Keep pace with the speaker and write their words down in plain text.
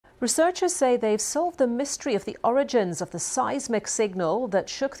Researchers say they've solved the mystery of the origins of the seismic signal that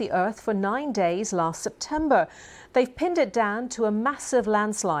shook the Earth for 9 days last September. They've pinned it down to a massive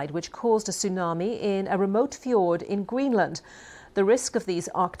landslide which caused a tsunami in a remote fjord in Greenland. The risk of these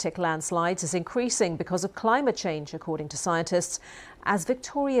Arctic landslides is increasing because of climate change, according to scientists, as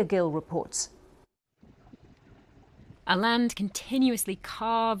Victoria Gill reports. A land continuously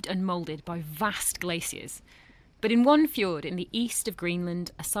carved and moulded by vast glaciers. But in one fjord in the east of Greenland,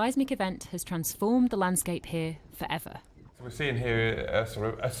 a seismic event has transformed the landscape here forever. So we're seeing here a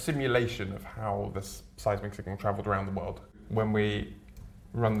sort of a simulation of how this seismic signal travelled around the world. When we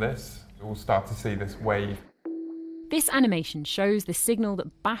run this, we'll start to see this wave. This animation shows the signal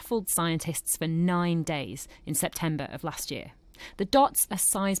that baffled scientists for 9 days in September of last year. The dots are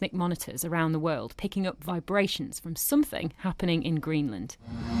seismic monitors around the world, picking up vibrations from something happening in Greenland.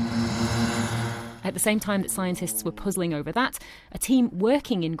 At the same time that scientists were puzzling over that, a team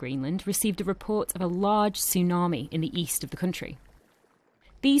working in Greenland received a report of a large tsunami in the east of the country.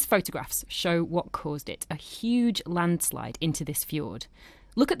 These photographs show what caused it, a huge landslide into this fjord.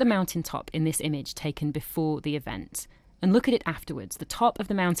 Look at the mountaintop in this image taken before the event. And look at it afterwards. The top of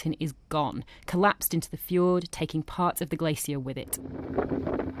the mountain is gone, collapsed into the fjord, taking parts of the glacier with it.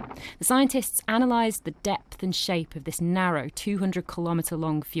 The scientists analysed the depth and shape of this narrow 200-kilometre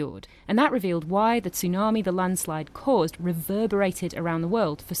long fjord, and that revealed why the tsunami the landslide caused reverberated around the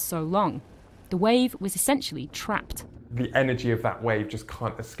world for so long. The wave was essentially trapped. The energy of that wave just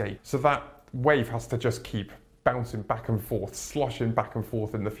can't escape. So that wave has to just keep bouncing back and forth, sloshing back and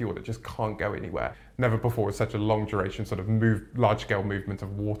forth in the fjord. It just can't go anywhere. Never before has such a long duration sort of large-scale movement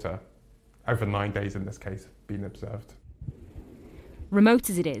of water, over 9 days in this case, been observed. Remote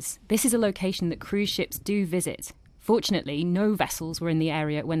as it is, this is a location that cruise ships do visit. Fortunately, no vessels were in the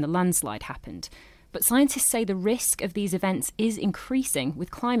area when the landslide happened. But scientists say the risk of these events is increasing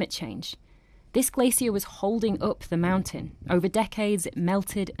with climate change. This glacier was holding up the mountain. Over decades, it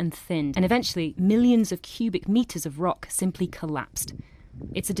melted and thinned, and eventually millions of cubic metres of rock simply collapsed.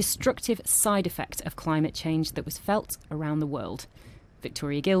 It's a destructive side effect of climate change that was felt around the world.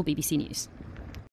 Victoria Gill, BBC News.